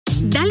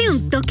Dale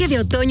un toque de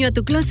otoño a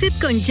tu closet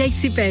con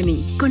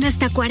JCPenney, con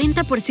hasta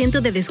 40%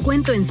 de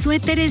descuento en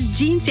suéteres,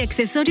 jeans y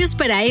accesorios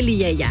para él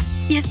y ella.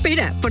 Y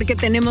espera, porque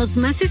tenemos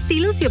más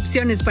estilos y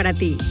opciones para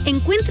ti.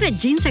 Encuentra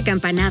jeans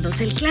acampanados,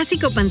 el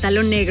clásico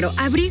pantalón negro,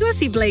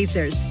 abrigos y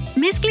blazers.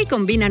 Mezcla y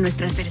combina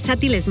nuestras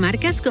versátiles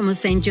marcas como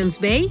St. John's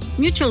Bay,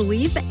 Mutual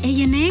Weave,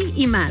 A&A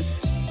y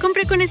más.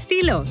 Compra con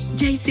estilo.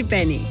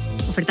 JCPenney.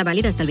 Oferta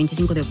válida hasta el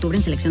 25 de octubre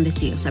en selección de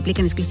estilos.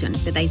 Aplican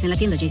exclusiones. Detalles en la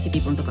tienda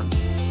jcp.com.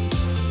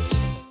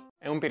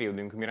 È un periodo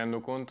in cui mi rendo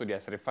conto di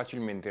essere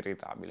facilmente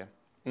irritabile.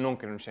 Non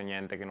che non c'è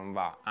niente che non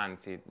va,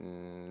 anzi,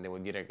 devo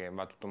dire che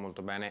va tutto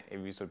molto bene e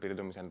visto il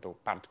periodo mi sento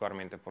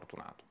particolarmente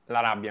fortunato.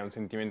 La rabbia è un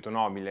sentimento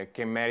nobile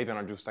che merita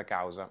una giusta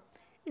causa.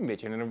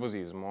 Invece il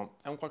nervosismo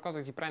è un qualcosa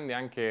che ti prende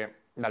anche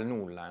dal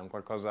nulla, è un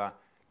qualcosa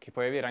che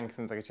puoi avere anche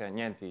senza che c'è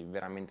niente di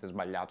veramente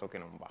sbagliato che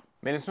non va.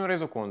 Me ne sono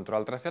reso conto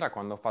l'altra sera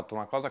quando ho fatto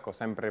una cosa che ho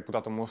sempre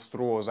reputato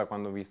mostruosa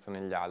quando vista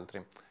negli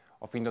altri.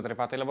 Ho finito 3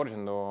 fate di lavoro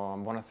dicendo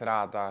buona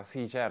serata,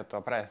 sì certo,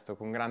 a presto,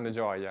 con grande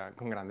gioia,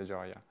 con grande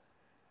gioia.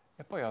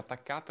 E poi ho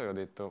attaccato e ho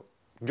detto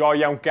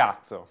gioia un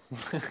cazzo!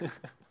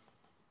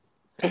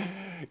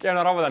 Che è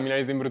una roba da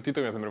milanese imbruttito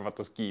che mi ha sempre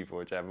fatto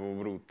schifo, cioè avevo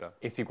brutta.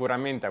 E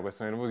sicuramente a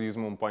questo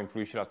nervosismo un po'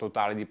 influisce la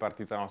totale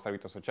dipartita della nostra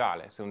vita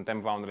sociale. Se un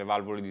tempo avevamo delle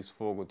valvole di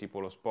sfogo tipo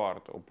lo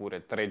sport,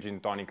 oppure 3 gin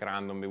tonic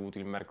random bevuti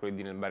il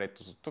mercoledì nel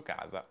baretto sotto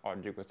casa,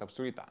 oggi questa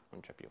possibilità non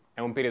c'è più.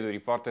 È un periodo di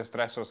forte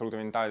stress sulla salute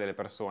mentale delle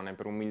persone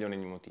per 1.000.000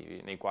 di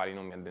motivi, nei quali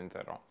non mi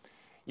addentrerò.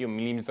 Io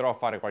mi limiterò a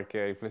fare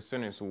qualche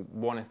riflessione su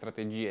buone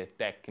strategie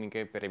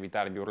tecniche per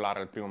evitare di urlare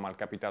al primo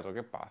malcapitato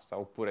che passa,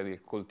 oppure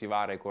di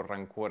coltivare col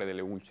rancore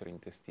delle ulcere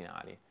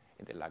intestinali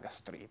e della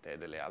gastrite e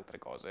delle altre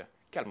cose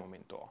che al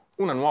momento ho.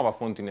 Una nuova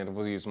fonte di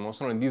nervosismo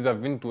sono le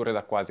disavventure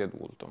da quasi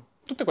adulto.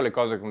 Tutte quelle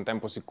cose che un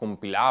tempo si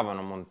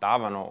compilavano,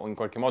 montavano o in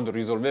qualche modo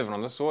risolvevano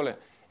da sole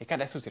e che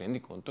adesso ti rendi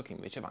conto che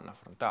invece vanno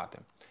affrontate.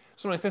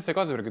 Sono le stesse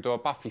cose perché tuo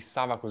papà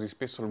fissava così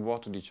spesso il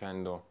vuoto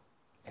dicendo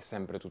è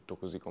sempre tutto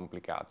così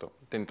complicato,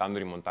 tentando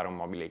di montare un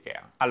mobile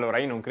Ikea. Allora,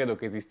 io non credo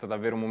che esista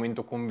davvero un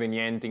momento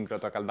conveniente in cui la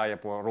tua caldaia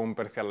può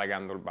rompersi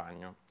allagando il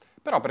bagno.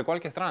 Però per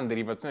qualche strana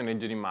derivazione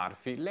legge di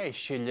Murphy, lei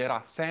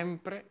sceglierà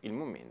sempre il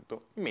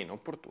momento meno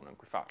opportuno in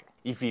cui farlo.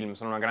 I film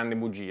sono una grande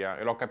bugia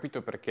e l'ho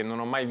capito perché non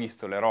ho mai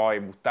visto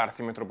l'eroe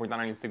buttarsi in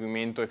metropolitana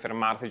all'inseguimento e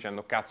fermarsi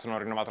dicendo cazzo non ho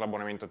rinnovato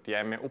l'abbonamento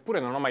ATM, oppure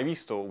non ho mai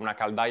visto una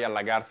caldaia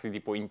allagarsi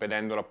tipo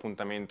impedendo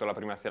l'appuntamento la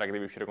prima sera che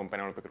devi uscire con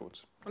Penelope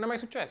Cruz. Non è mai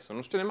successo,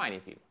 non succede mai nei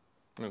film.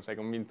 Non sei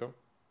convinto?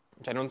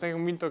 Cioè, non sei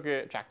convinto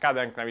che... Cioè, accade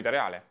anche nella vita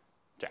reale?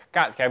 Cioè,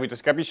 capito?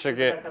 Si capisce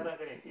che...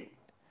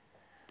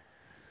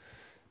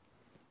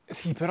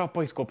 Sì, però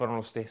poi scoprono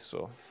lo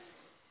stesso.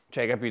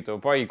 Cioè, capito?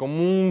 Poi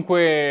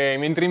comunque...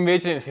 Mentre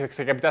invece, se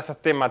capitasse a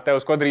te, Matteo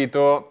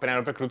Squadrito,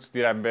 Penelope Cruz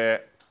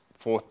direbbe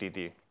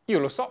fottiti. Io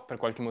lo so, per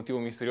qualche motivo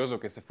misterioso,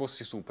 che se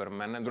fossi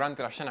Superman,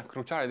 durante la scena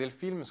cruciale del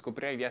film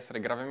scoprirei di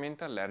essere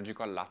gravemente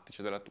allergico al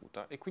lattice della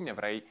tuta e quindi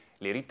avrei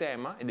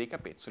l'eritema e dei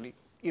capezzoli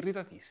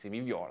irritatissimi,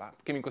 viola,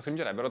 che mi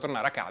costringerebbero a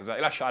tornare a casa e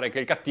lasciare che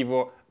il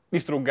cattivo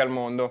distrugga il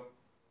mondo.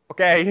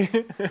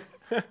 Ok?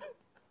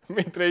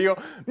 Mentre io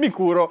mi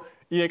curo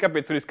i miei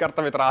capezzoli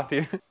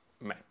scartavetrati.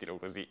 Mettilo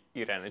così,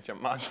 Irene ci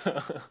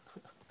ammazza.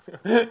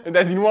 Ed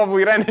è di nuovo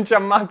Irene ci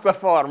ammazza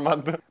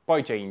format.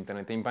 Poi c'è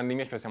internet e in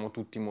pandemia ci passiamo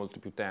tutti molto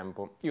più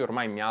tempo. Io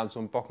ormai mi alzo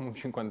un po' come un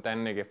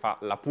cinquantenne che fa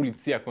la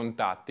pulizia a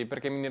contatti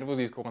perché mi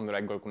nervosisco quando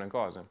leggo alcune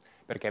cose.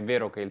 Perché è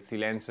vero che il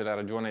silenzio e la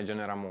ragione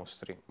genera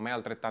mostri, ma è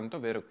altrettanto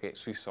vero che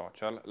sui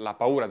social la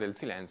paura del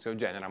silenzio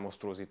genera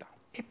mostruosità.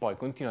 E poi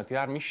continua a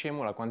tirarmi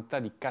scemo la quantità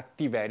di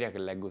cattiveria che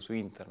leggo su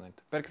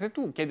internet. Perché se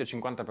tu chiedi a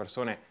 50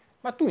 persone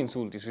ma tu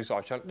insulti sui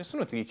social,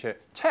 nessuno ti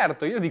dice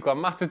certo, io dico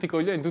ammazzati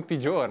coglioni tutti i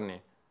giorni.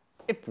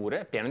 Eppure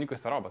è pieno di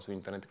questa roba su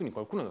internet, quindi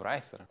qualcuno dovrà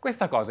essere.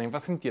 Questa cosa mi fa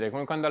sentire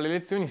come quando alle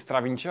elezioni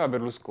stravinceva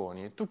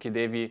Berlusconi e tu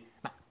chiedevi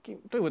ma tu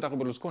hai votato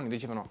Berlusconi?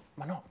 Dicevano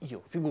ma no,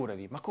 io,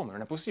 figurati, ma come,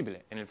 non è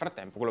possibile? E nel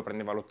frattempo quello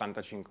prendeva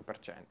l'85%.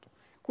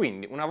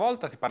 Quindi una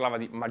volta si parlava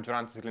di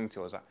maggioranza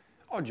silenziosa,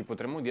 oggi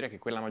potremmo dire che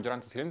quella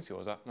maggioranza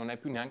silenziosa non è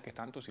più neanche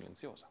tanto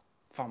silenziosa.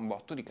 Fa un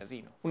botto di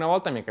casino. Una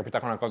volta mi è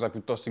capitata una cosa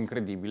piuttosto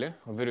incredibile,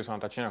 ovvero io sono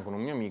andato a cena con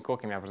un mio amico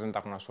che mi ha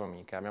presentato una sua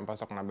amica. Abbiamo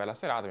passato una bella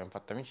serata, abbiamo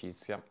fatto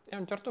amicizia e a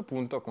un certo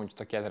punto ho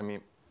cominciato a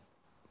chiedermi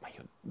ma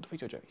io dove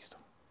ti ho già visto?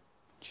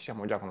 Ci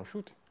siamo già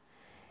conosciuti?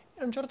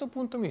 E a un certo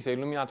punto mi si è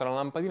illuminata la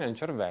lampadina nel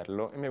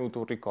cervello e mi è venuto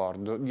un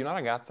ricordo di una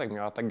ragazza che mi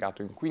aveva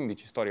taggato in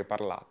 15 storie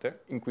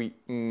parlate in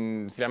cui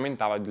si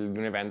lamentava di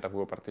un evento a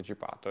cui ho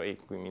partecipato e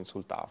in cui mi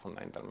insultava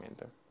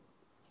fondamentalmente.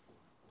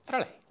 Era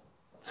lei.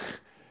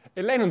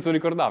 E lei non se lo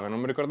ricordava,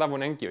 non mi ricordavo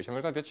neanche io. Ci siamo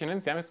stati a cena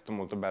insieme, è stato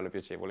molto bello e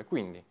piacevole.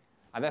 Quindi,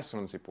 adesso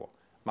non si può.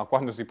 Ma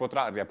quando si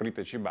potrà,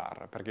 riapriteci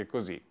bar, perché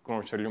così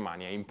conoscere gli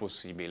umani è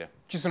impossibile.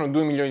 Ci sono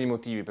 2 milioni di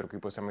motivi per cui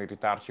possiamo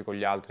irritarci con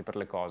gli altri per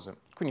le cose.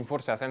 Quindi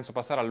forse ha senso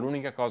passare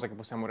all'unica cosa che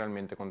possiamo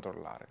realmente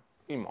controllare.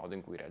 il modo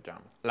in cui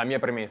reagiamo. La mia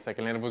premessa è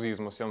che il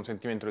nervosismo sia un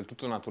sentimento del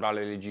tutto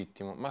naturale e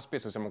legittimo, ma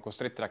spesso siamo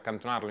costretti ad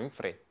accantonarlo in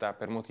fretta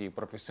per motivi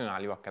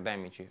professionali o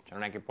accademici, cioè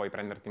non è che puoi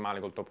prenderti male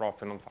col tuo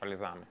prof e non fare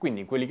l'esame.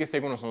 Quindi quelli che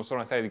seguono sono solo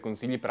una serie di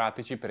consigli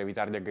pratici per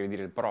evitare di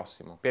aggredire il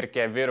prossimo,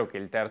 perché è vero che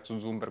il terzo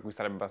zoom per cui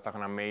sarebbe bastata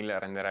una mail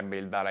renderebbe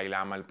il Dalai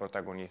Lama il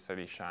protagonista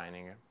di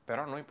Shining,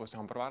 però noi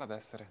possiamo provare ad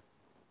essere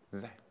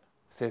zen.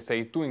 Se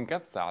sei tu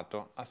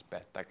incazzato,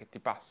 aspetta che ti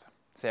passa.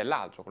 Se è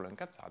l'altro quello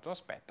incazzato,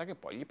 aspetta che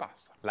poi gli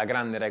passa. La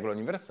grande regola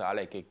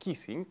universale è che chi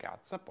si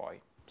incazza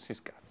poi si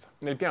scazza.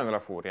 Nel piano della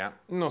furia,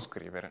 non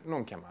scrivere,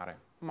 non chiamare,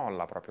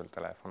 molla proprio il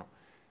telefono.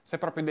 Se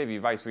proprio devi,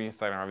 vai su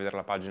Instagram a vedere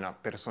la pagina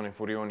Persone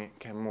Furioni,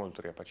 che è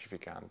molto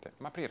riappacificante,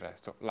 ma per il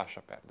resto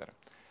lascia perdere.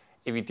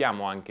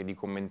 Evitiamo anche di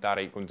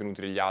commentare i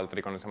contenuti degli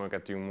altri quando siamo di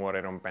cattivo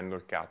umore rompendo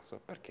il cazzo,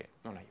 perché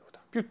non aiuta.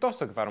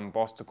 Piuttosto che fare un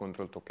post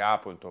contro il tuo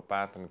capo, il tuo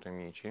partner, i tuoi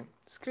amici,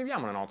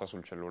 scriviamo una nota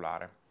sul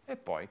cellulare e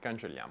poi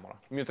cancelliamola.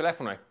 Il mio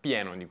telefono è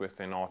pieno di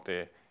queste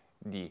note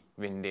di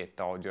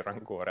vendetta, odio e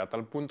rancore, a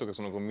tal punto che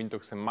sono convinto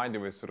che se mai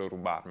dovessero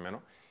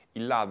rubarmelo,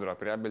 il ladro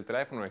aprirebbe il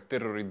telefono e,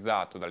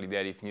 terrorizzato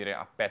dall'idea di finire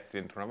a pezzi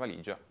dentro una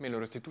valigia, me lo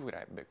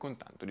restituirebbe con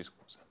tanto di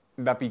scuse.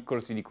 Da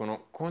piccolo ti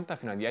dicono conta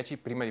fino a 10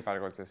 prima di fare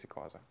qualsiasi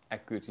cosa.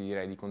 Ecco, io ti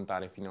direi di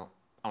contare fino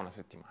a una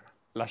settimana.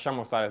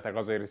 Lasciamo stare questa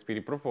cosa dei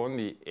respiri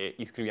profondi e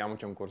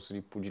iscriviamoci a un corso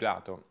di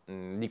pugilato.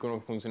 Dicono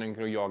che funziona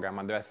anche lo yoga,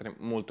 ma deve essere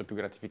molto più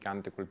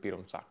gratificante colpire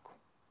un sacco,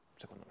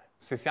 secondo me.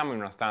 Se siamo in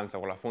una stanza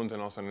con la fonte del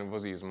nostro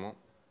nervosismo,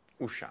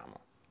 usciamo,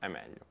 è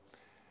meglio.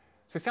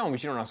 Se siamo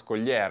vicino a una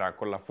scogliera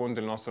con la fonte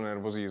del nostro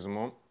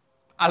nervosismo,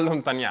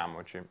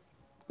 allontaniamoci.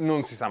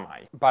 Non si sa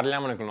mai.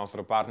 Parliamone con il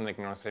nostro partner e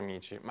con i nostri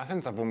amici, ma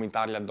senza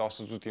vomitargli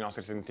addosso tutti i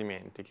nostri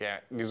sentimenti, che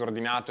è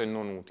disordinato e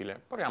non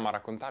utile. Proviamo a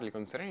raccontargli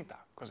con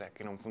serenità cos'è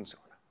che non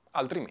funziona.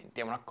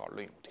 Altrimenti è un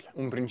accollo inutile.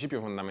 Un principio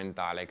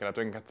fondamentale è che la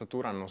tua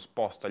incazzatura non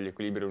sposta gli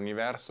equilibri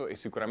dell'universo e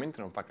sicuramente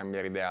non fa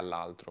cambiare idea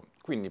all'altro.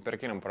 Quindi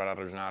perché non provare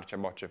a ragionarci a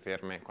bocce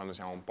ferme quando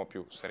siamo un po'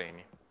 più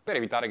sereni? Per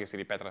evitare che si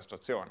ripeta la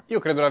situazione. Io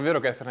credo davvero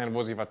che essere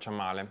nervosi faccia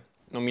male.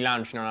 Non mi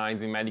lancio in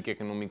analisi mediche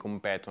che non mi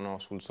competono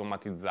sul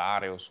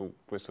somatizzare o su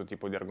questo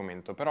tipo di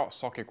argomento, però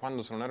so che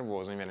quando sono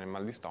nervoso mi viene il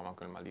mal di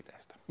stomaco e il mal di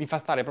testa. Mi fa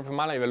stare proprio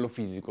male a livello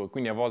fisico e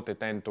quindi a volte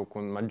tento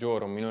con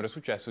maggiore o minore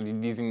successo di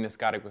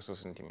disinnescare questo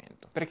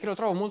sentimento. Perché lo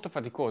trovo molto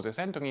faticoso e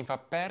sento che mi fa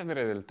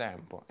perdere del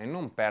tempo e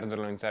non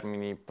perderlo in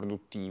termini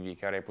produttivi,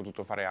 che avrei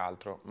potuto fare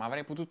altro, ma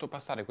avrei potuto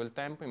passare quel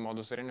tempo in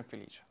modo sereno e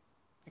felice.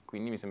 E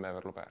quindi mi sembra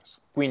averlo perso.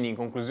 Quindi, in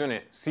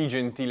conclusione, sii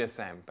gentile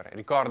sempre.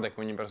 Ricorda che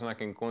ogni persona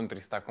che incontri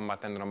sta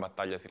combattendo una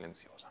battaglia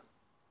silenziosa.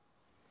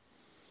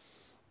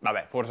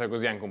 Vabbè, forse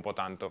così è anche un po'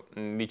 tanto.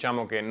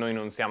 Diciamo che noi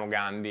non siamo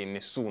Gandhi,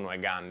 nessuno è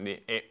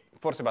Gandhi, e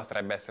forse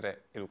basterebbe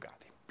essere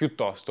educati.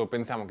 Piuttosto,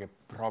 pensiamo che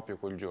proprio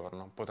quel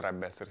giorno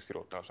potrebbe essersi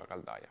rotta la sua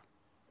caldaia,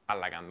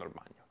 allagando il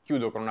bagno.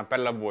 Chiudo con un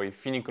appello a voi,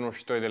 fini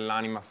conoscitori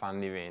dell'anima, fan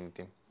di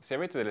 20. Se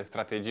avete delle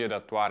strategie da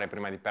attuare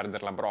prima di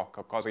perdere la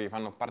brocca o cose che vi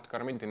fanno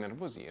particolarmente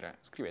innervosire,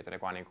 scrivetele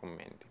qua nei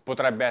commenti.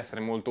 Potrebbe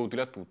essere molto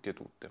utile a tutti e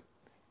tutte.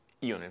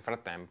 Io nel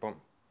frattempo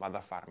vado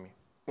a farmi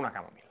una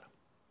camomilla.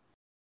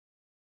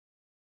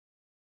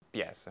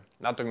 PS.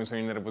 Dato che mi sono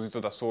innervosito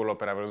da solo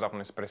per aver usato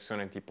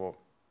un'espressione tipo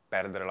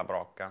perdere la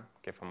brocca,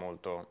 che fa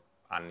molto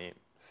anni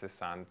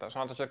 60,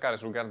 sono andato a cercare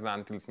sul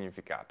Garzanti il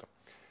significato.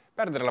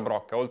 Perdere la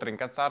brocca, oltre a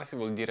incazzarsi,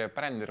 vuol dire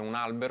prendere un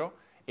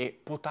albero e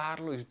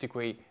potarlo di tutti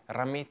quei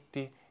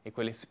rametti e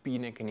quelle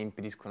spine che ne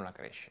impediscono la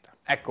crescita.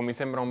 Ecco, mi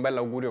sembra un bel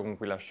augurio con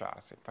cui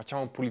lasciarsi.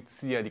 Facciamo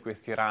pulizia di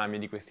questi rami,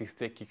 di questi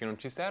stecchi che non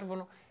ci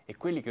servono e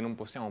quelli che non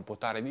possiamo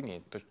potare di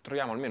netto,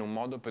 troviamo almeno un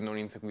modo per non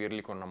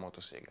inseguirli con una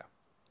motosega.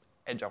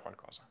 È già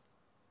qualcosa.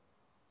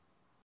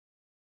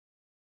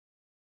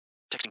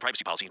 Texting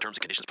privacy policy and terms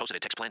and conditions posted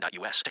at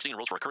textplan.us. Texting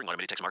enrolls for recurring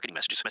automated text marketing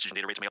messages. Message and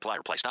data rates may apply.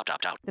 Reply stop to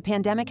opt out. The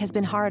pandemic has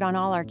been hard on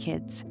all our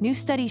kids. New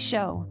studies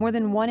show more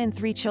than 1 in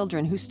 3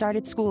 children who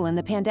started school in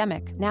the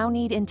pandemic now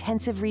need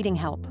intensive reading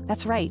help.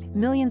 That's right.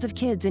 Millions of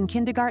kids in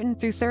kindergarten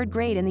through 3rd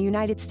grade in the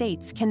United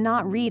States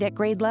cannot read at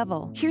grade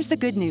level. Here's the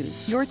good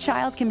news. Your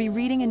child can be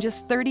reading in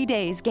just 30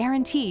 days,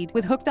 guaranteed,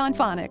 with Hooked on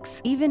Phonics.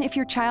 Even if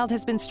your child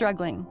has been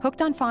struggling,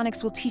 Hooked on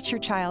Phonics will teach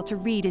your child to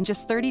read in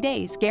just 30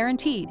 days,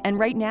 guaranteed. And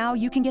right now,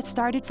 you can get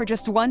started for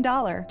just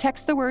 $1.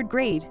 Text the word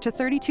GRADE to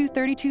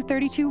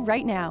 323232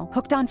 right now.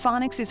 Hooked on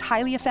Phonics is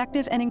highly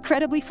effective and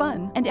incredibly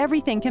fun, and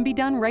everything can be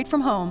done right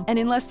from home and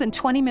in less than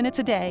 20 minutes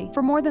a day.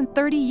 For more than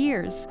 30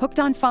 years, Hooked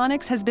on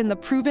Phonics has been the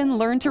proven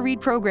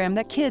learn-to-read program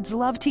that kids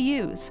love to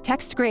use.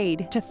 Text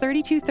GRADE to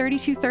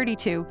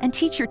 323232 and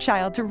teach your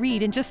child to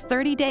read in just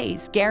 30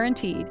 days,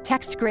 guaranteed.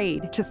 Text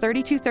GRADE to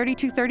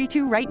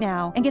 323232 right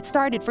now and get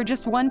started for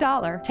just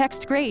 $1.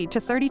 Text GRADE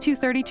to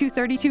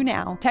 323232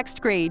 now.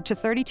 Text GRADE to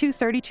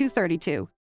 323232.